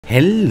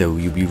Hello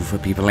you beautiful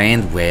people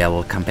and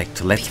welcome back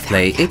to Let's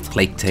Play A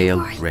Plague Tale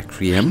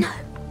Requiem.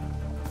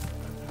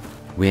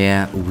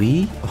 Where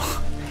we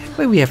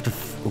have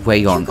to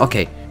way on.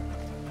 Okay.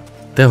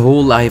 The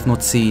whole I have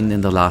not seen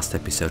in the last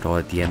episode or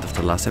at the end of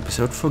the last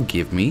episode.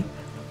 Forgive me.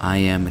 I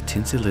am a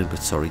teensy little bit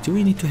sorry. Do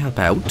we need to help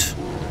out?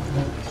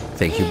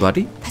 Thank you,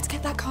 buddy. Let's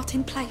get that cart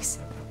in place.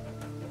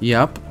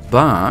 Yep,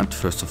 but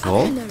first of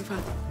all,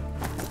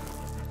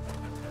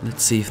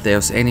 let's see if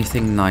there's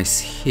anything nice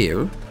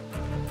here.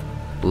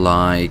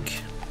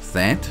 Like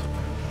that.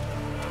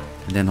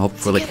 And then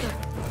hopefully...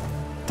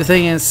 The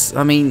thing is,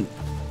 I mean...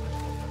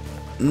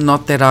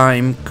 Not that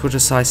I'm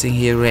criticizing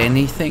here or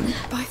anything.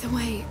 By the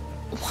way,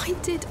 why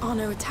did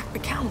Arno attack the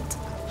Count?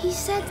 He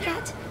said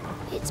that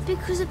it's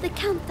because of the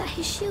Count that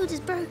his shield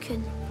is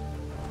broken.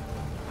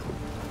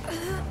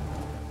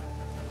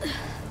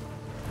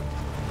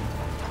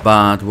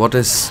 But what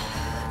is...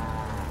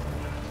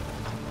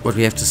 What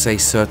we have to say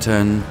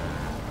certain...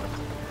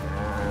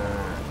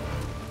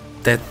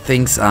 That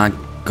things are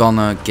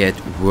gonna get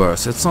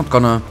worse. It's not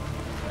gonna...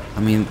 I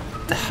mean,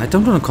 I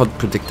don't want to call it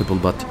predictable,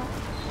 but...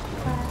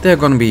 There are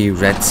gonna be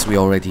rats, we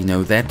already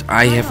know that.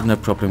 I have no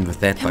problem with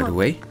that, by the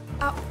way.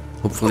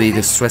 Hopefully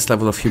the stress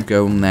level of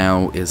Hugo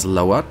now is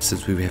lowered,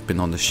 since we have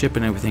been on the ship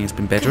and everything has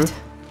been better.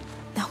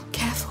 Now,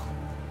 careful.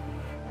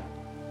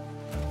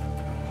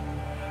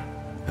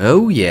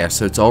 Oh yeah,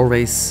 so it's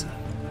always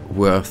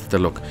worth the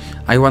look.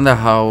 I wonder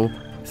how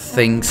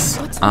things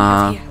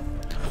are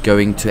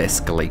going to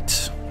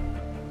escalate.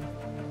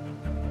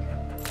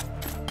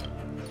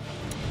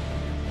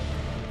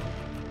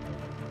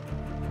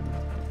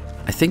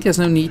 I think there's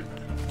no need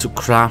to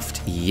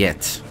craft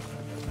yet.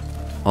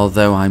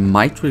 Although I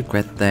might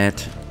regret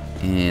that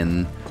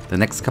in the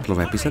next couple of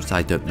episodes,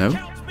 I don't know.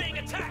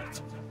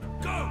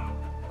 Go!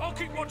 I'll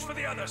keep watch for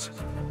the others.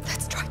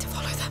 Let's try to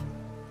follow them.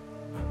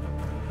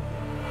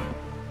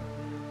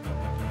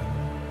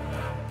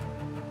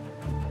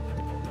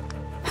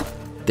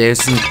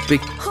 There's a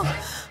big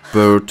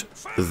bird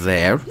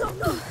there.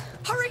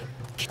 Hurry!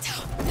 Get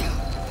down!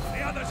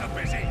 The others are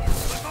busy,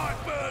 but my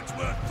birds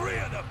were 3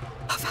 of them.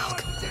 A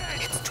falcon.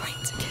 It's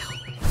trained to kill.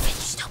 Can you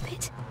stop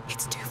it?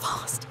 It's too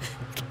fast.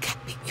 Get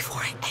me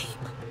before I aim.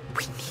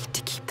 We need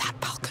to keep that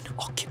falcon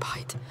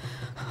occupied.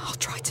 I'll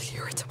try to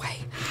lure it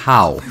away.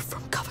 How? Move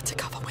from cover to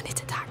cover when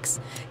it attacks.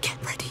 Get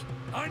ready.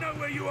 I know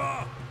where you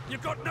are.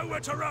 You've got nowhere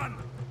to run.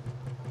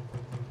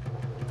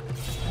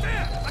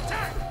 There!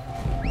 Attack!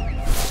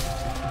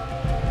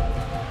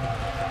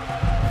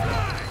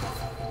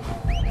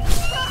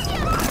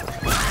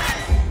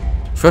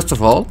 First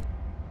of all,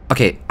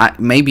 okay,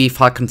 maybe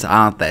falcons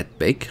aren't that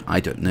big, I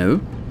don't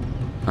know.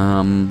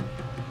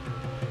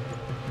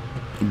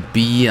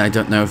 B, I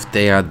don't know if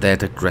they are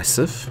that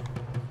aggressive.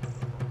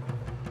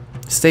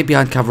 Stay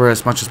behind cover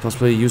as much as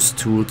possible, use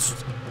tools.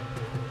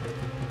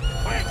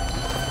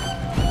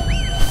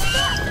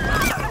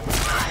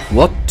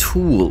 What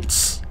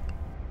tools?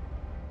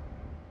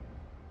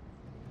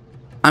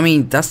 I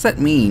mean, does that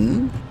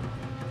mean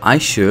I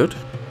should?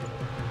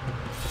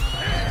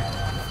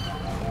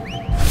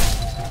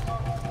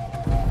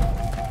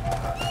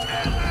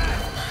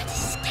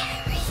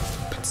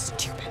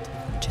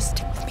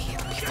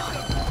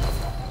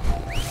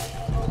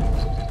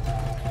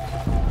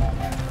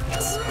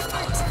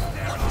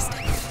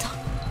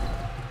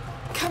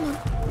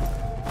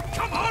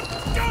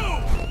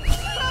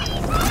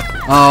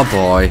 Oh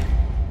boy,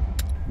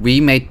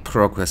 we made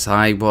progress.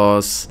 I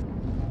was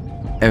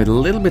a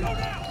little bit...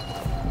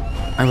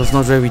 I was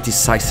not very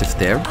decisive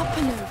there. Up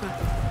and over.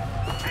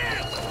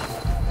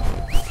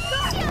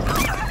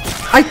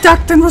 I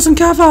ducked and was in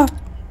cover!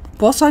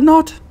 Was I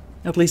not?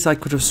 At least I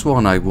could have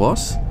sworn I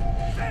was.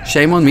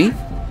 Shame on me.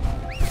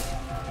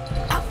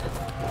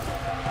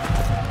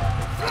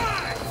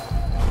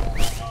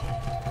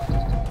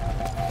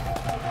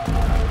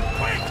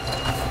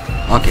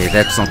 Okay,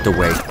 that's not the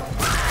way.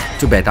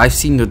 Too bad, I've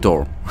seen the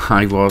door.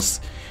 I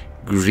was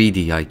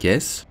greedy, I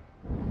guess.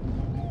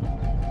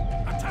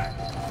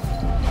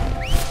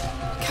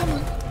 Come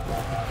on.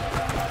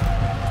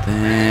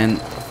 Then...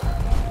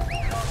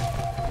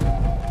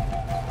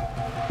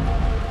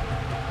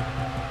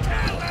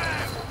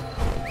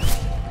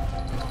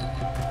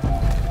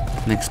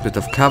 Next bit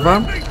of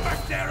cover.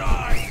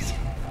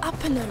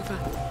 Up and over.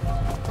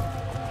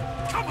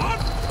 Come on,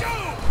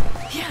 go!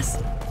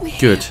 Yes.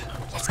 Good.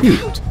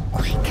 Phew.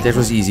 That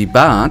was easy,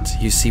 but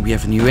you see we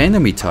have a new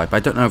enemy type.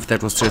 I don't know if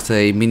that was just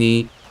a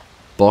mini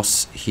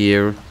boss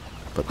here,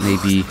 but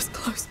maybe That was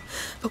close,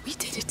 but we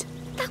did it.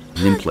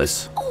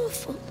 Nimpless.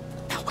 Awful.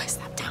 Now where's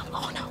that down?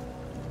 Oh no.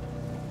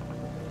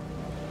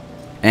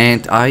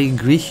 And I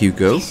agree,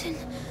 Hugo. Listen.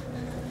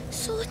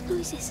 Sword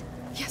noises.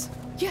 Yes,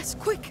 yes,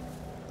 quick.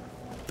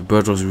 The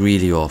bird was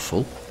really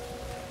awful.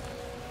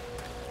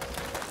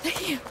 They're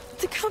here.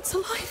 The Count's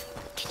alive.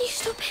 Can you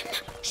stop him?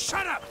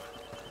 Shut up!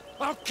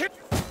 I'll keep...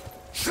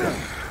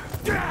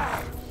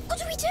 What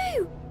do we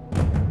do?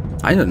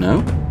 I don't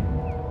know.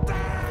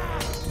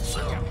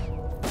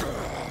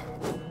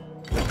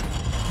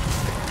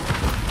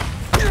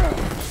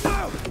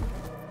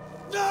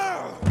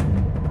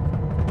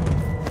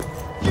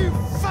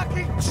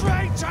 fucking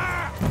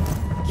traitor!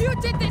 You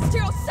did this to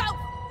yourself!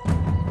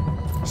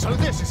 So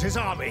this is his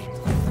army?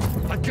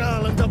 A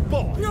girl and a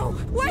boy? No,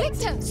 wait!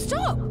 Victor,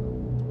 stop!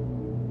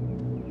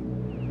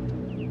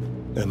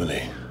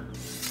 Emily.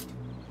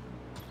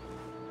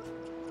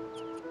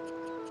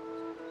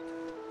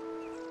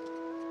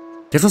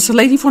 That was the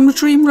lady from the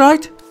dream,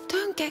 right?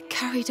 Don't get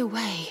carried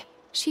away.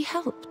 She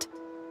helped.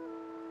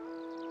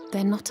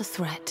 They're not a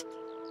threat.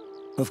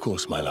 Of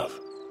course, my love.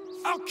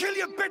 I'll kill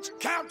you, bitch,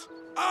 Count!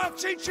 I'll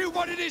teach you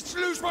what it is to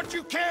lose what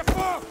you care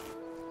for!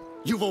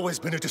 You've always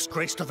been a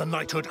disgrace to the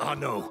knighthood, I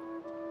know.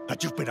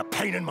 But you've been a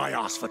pain in my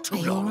ass for too Are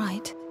you long. all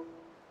right?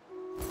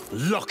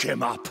 Lock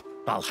him up.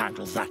 I'll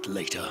handle that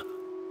later.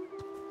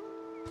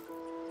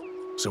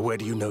 So where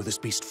do you know this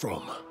beast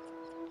from?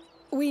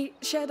 We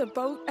shared a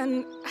boat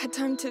and had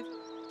time to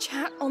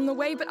chat on the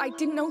way, but I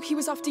didn't know he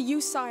was after you,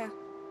 sire.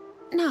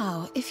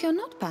 Now, if you're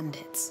not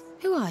bandits,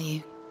 who are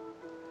you?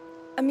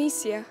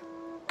 Amicia.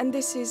 And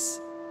this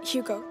is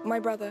Hugo, my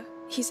brother.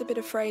 He's a bit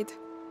afraid.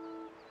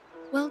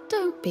 Well,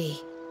 don't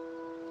be.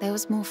 There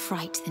was more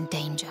fright than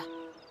danger.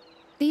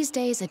 These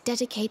days are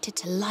dedicated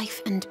to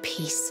life and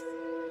peace.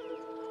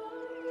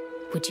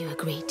 Would you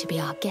agree to be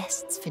our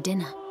guests for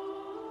dinner?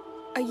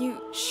 Are you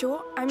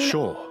sure? I mean...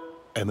 Sure.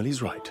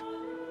 Emily's right.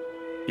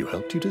 You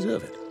helped, you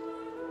deserve it.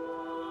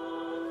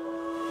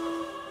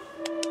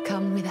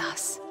 Come with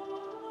us.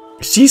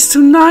 She's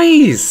too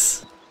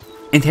nice!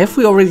 And have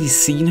we already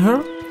seen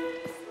her?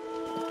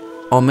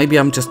 Or maybe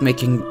I'm just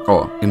making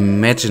or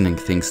imagining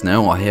things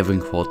now, or having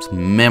false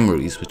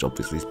memories, which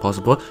obviously is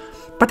possible.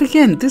 But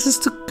again, this is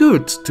too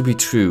good to be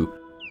true.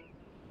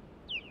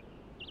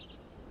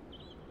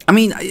 I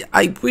mean,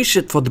 I wish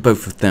it for the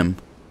both of them.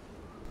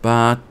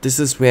 But this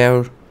is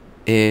where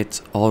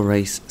it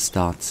always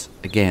starts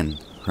again,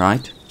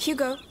 right?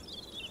 Hugo,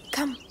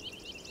 come.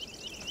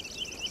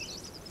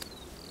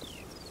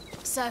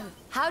 So,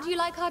 how do you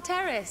like our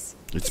terrace?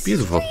 It's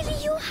beautiful. This is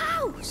really your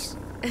house.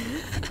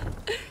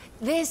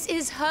 This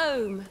is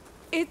home.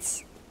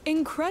 It's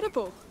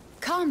incredible.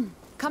 Come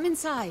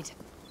inside.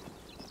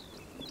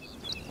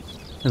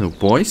 Hello,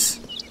 boys.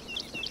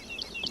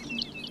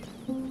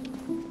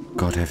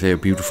 God, have they a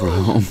beautiful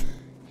home.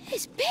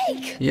 It's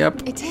big.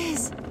 Yep. It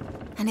is.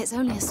 And it's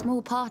only a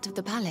small part of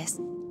the palace.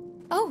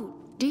 Oh,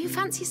 do you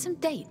fancy some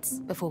dates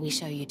before we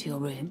show you to your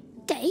room?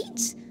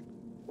 Dates?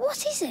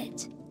 What is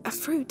it? A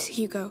fruit,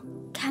 Hugo.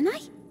 Can I?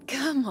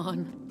 Come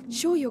on.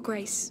 Sure, Your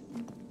Grace.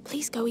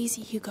 Please go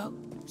easy, Hugo.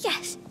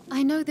 Yes.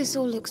 I know this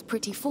all looks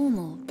pretty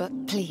formal, but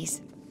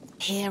please,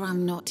 here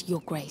I'm not your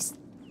grace.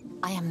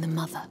 I am the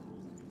mother.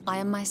 I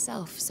am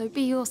myself, so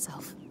be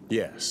yourself.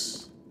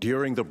 Yes.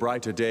 During the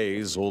brighter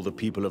days, all the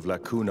people of La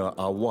Cuna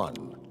are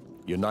one,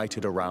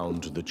 united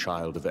around the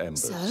Child of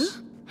Embers.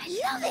 So? I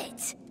love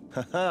it.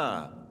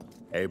 Haha.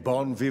 A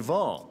bon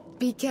vivant.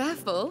 Be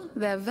careful,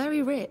 they're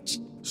very rich.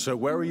 So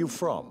where are you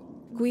from?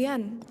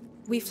 Guyenne.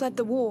 We fled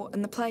the war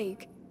and the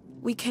plague.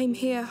 We came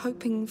here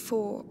hoping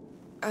for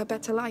a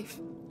better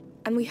life.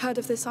 And we heard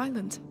of this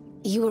island.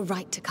 You were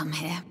right to come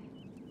here.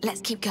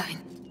 Let's keep going.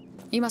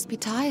 You must be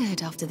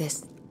tired after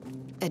this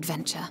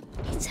adventure.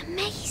 It's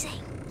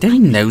amazing. They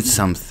know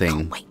something.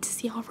 Can't wait to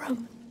see our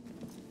room.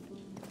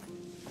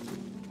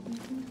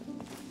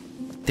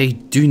 They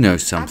do know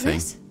something.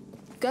 Agnes,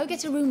 go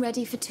get a room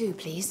ready for two,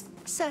 please.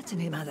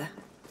 Certainly, Mother.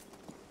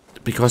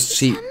 Because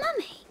she... Her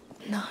mummy.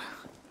 No,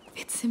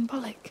 it's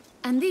symbolic.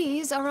 And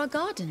these are our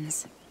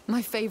gardens.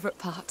 My favorite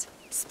part.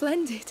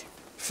 Splendid.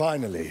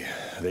 Finally,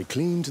 they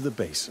cleaned the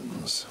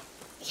basins.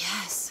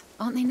 Yes,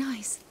 aren't they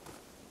nice?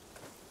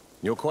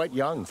 You're quite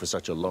young for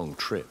such a long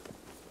trip.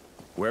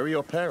 Where are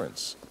your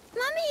parents?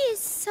 Mummy is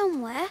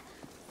somewhere,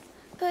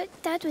 but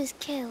Dad was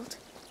killed.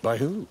 By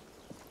who?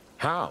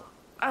 How?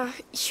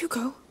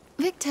 Hugo.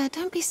 Victor,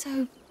 don't be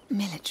so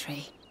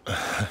military.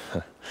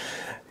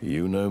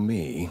 You know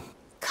me.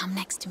 Come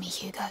next to me,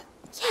 Hugo.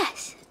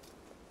 Yes.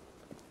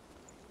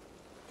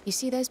 You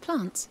see those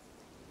plants?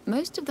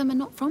 Most of them are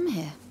not from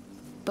here,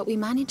 but we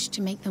managed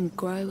to make them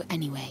grow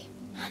anyway.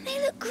 And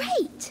they look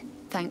great.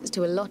 Thanks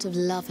to a lot of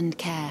love and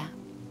care.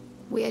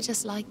 We are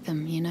just like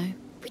them, you know?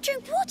 We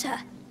drink water.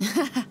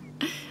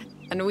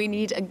 And we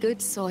need a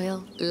good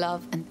soil,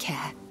 love and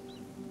care.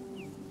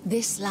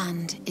 This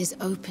land is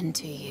open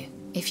to you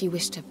if you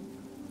wish to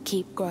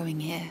keep growing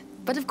here.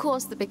 But of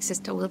course the big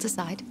sister will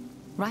decide.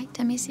 Right,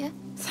 Amicia?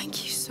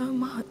 Thank you so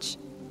much.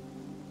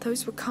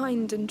 Those were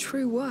kind and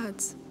true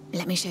words.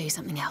 Let me show you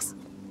something else.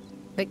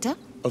 Victor?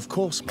 Of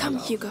course, my Come,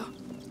 love. Hugo.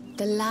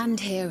 The land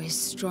here is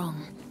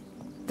strong.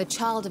 The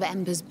Child of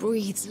Embers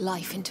breathes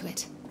life into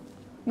it.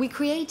 We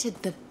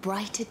created the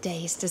brighter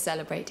days to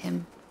celebrate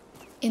him,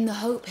 in the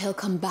hope he'll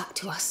come back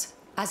to us,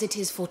 as it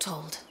is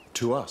foretold.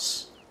 To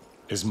us,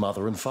 his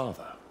mother and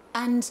father.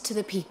 And to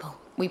the people.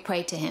 We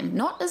pray to him,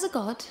 not as a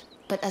god,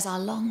 but as our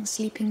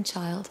long-sleeping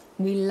child.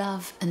 We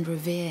love and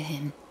revere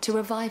him, to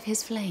revive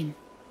his flame.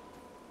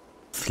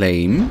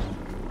 Flame?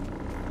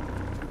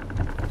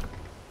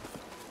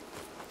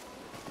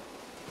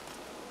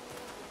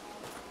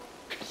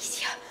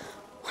 Amicia,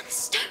 on the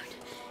stone.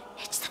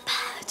 It's the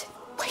bird.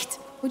 Wait,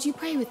 would you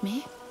pray with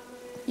me?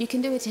 You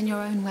can do it in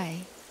your own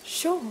way.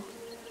 Sure.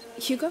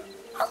 Hugo?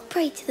 I'll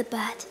pray to the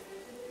bird.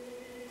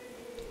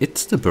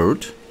 It's the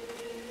bird.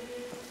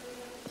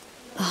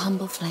 A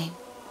humble flame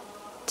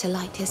to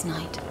light his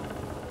night,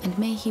 and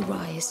may he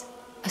rise,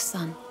 a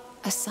sun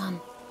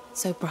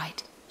so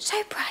bright.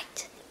 So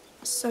bright.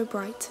 So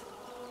bright.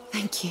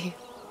 Thank you.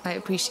 I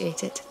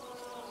appreciate it.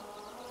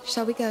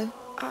 Shall we go?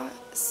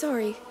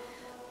 Sorry,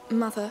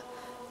 Mother.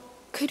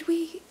 Could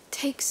we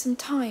take some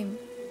time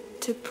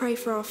to pray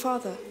for our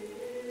father?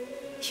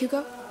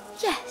 Hugo?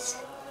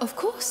 Yes. Of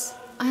course.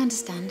 I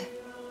understand.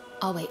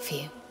 I'll wait for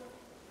you.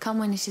 Come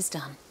when it is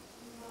done.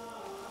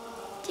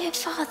 Dear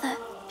Father.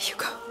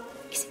 Hugo,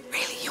 is it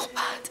really your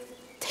bird?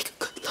 Take a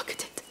good look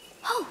at it.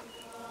 Oh,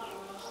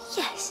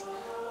 yes.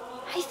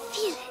 I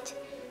feel it.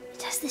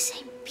 It has the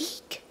same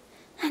beak.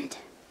 And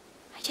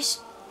I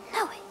just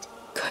know it.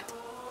 Good.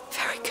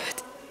 Very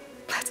good.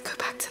 Let's go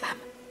back to them.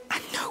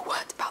 And no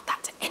word about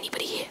that to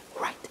anybody here,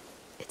 right?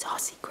 It's our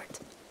secret.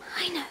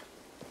 I know.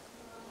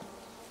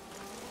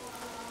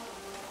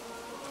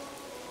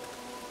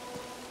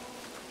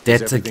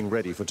 Is everything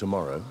ready for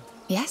tomorrow?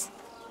 Yes?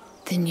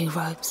 The new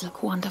robes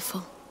look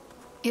wonderful.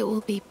 It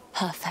will be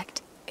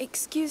perfect.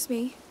 Excuse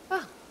me.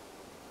 Ah.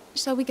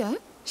 Shall we go?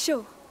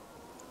 Sure.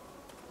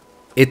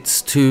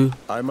 It's too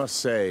I must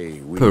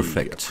say, we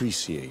perfect.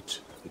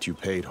 appreciate that you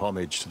paid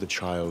homage to the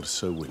child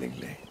so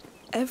willingly.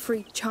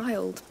 Every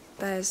child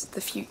bears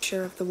the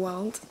future of the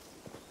world.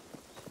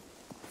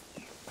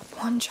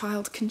 One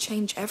child can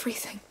change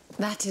everything.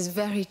 That is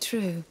very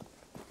true.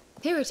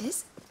 Here it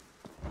is.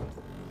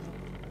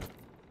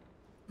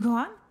 Go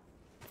on.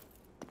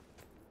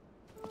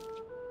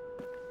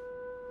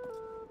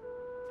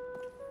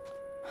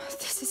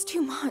 This is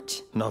too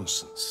much.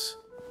 Nonsense.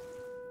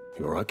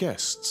 You're our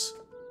guests.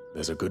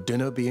 There's a good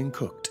dinner being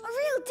cooked. A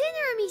real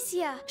dinner,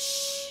 Amicia.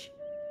 Shh.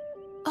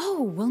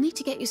 Oh, we'll need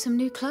to get you some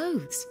new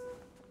clothes.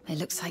 It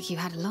looks like you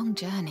had a long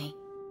journey.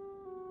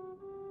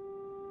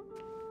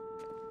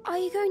 Are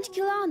you going to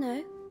kill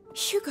Arno?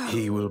 Hugo.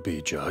 He will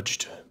be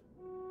judged.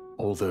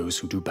 All those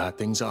who do bad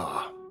things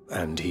are,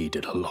 and he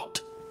did a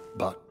lot.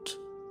 But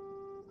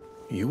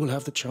you will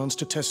have the chance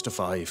to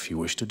testify if you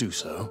wish to do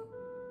so.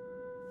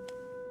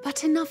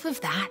 But enough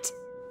of that.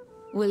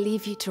 We'll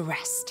leave you to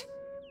rest.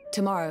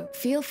 Tomorrow,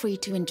 feel free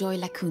to enjoy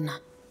Lacuna.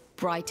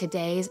 Brighter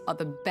days are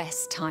the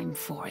best time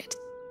for it.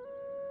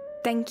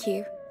 Thank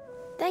you.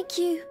 Thank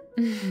you.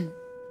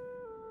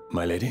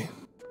 My lady?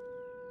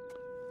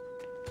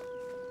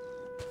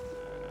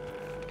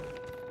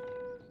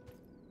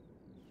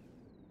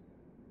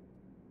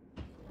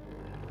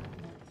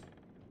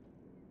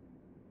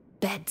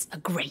 Beds are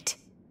great.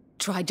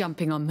 Try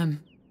jumping on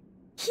them.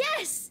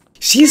 Yes!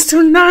 She's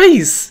too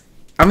nice!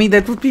 I mean,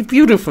 that would be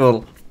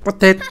beautiful. But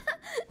that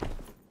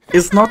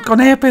is not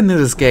gonna happen in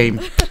this game.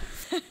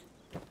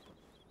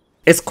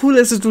 As cool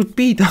as it would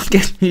be, don't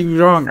get me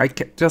wrong. I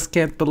just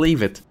can't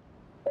believe it.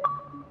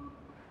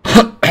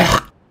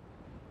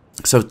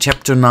 So,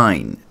 chapter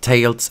 9.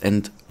 Tales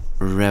and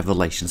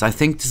Revelations. I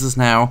think this is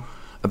now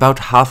about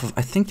half of...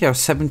 I think there are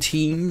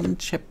 17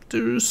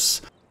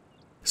 chapters.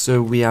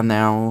 So, we are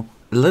now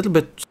a little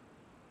bit...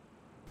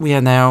 We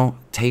are now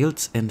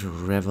Tales and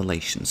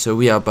Revelations. So,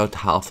 we are about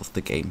half of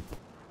the game.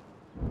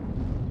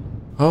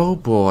 Oh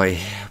boy.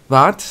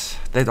 But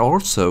that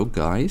also,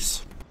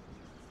 guys,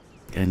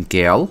 and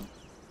gal,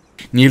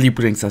 nearly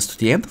brings us to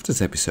the end of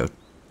this episode.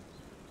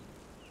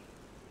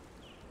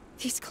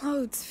 These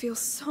clothes feel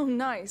so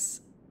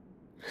nice.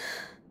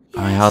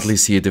 I hardly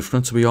see a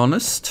difference, to be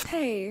honest.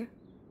 Hey,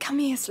 come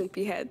here,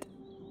 sleepyhead.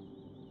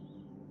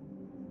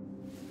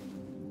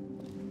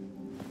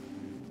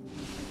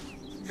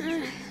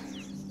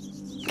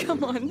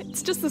 Come on,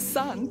 it's just the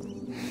sun.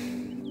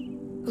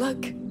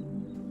 Look,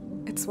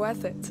 it's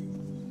worth it.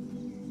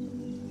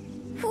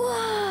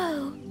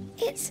 Whoa!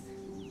 It's...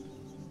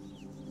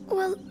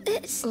 Well,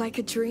 it's... Like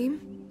a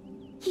dream?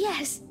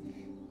 Yes,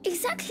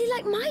 exactly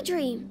like my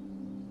dream.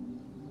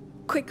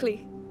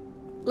 Quickly,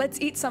 let's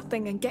eat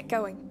something and get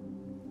going.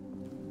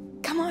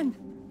 Come on.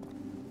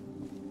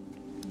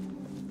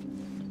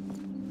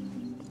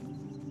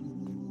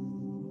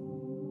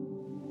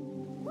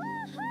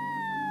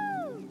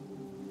 Woohoo!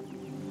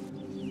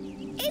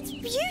 It's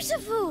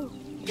beautiful!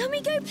 Can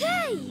we go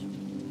play?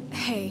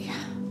 Hey,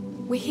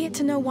 we're here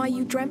to know why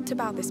you dreamt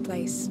about this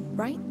place,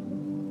 right?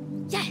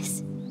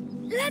 Yes,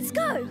 let's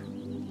go!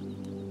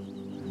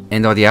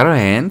 And on the other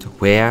hand,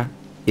 where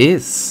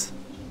is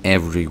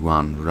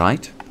everyone,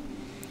 right?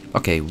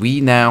 Okay,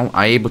 we now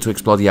are able to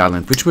explore the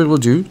island, which we will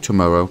do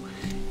tomorrow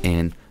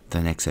in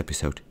the next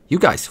episode. You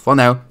guys, for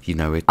now, you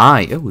know it.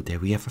 Oh, there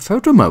we have a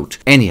photo mode.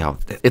 Anyhow,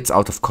 it's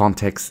out of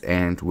context,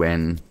 and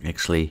when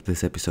actually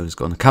this episode is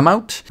gonna come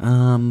out,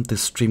 the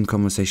stream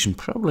conversation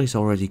probably is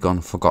already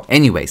gone forgot.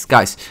 Anyways,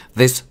 guys,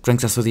 this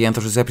brings us to the end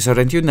of this episode,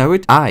 and you know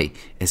it.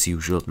 As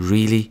usual,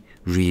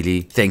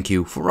 really thank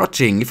you for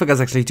watching. If you guys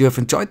actually do have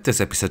enjoyed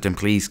this episode, then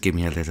please give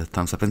me a little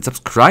thumbs up and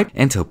subscribe,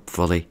 and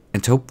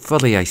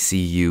hopefully I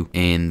see you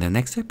in the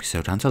next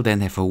episode. Until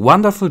then, have a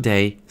wonderful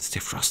day.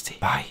 Stay frosty.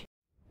 Bye.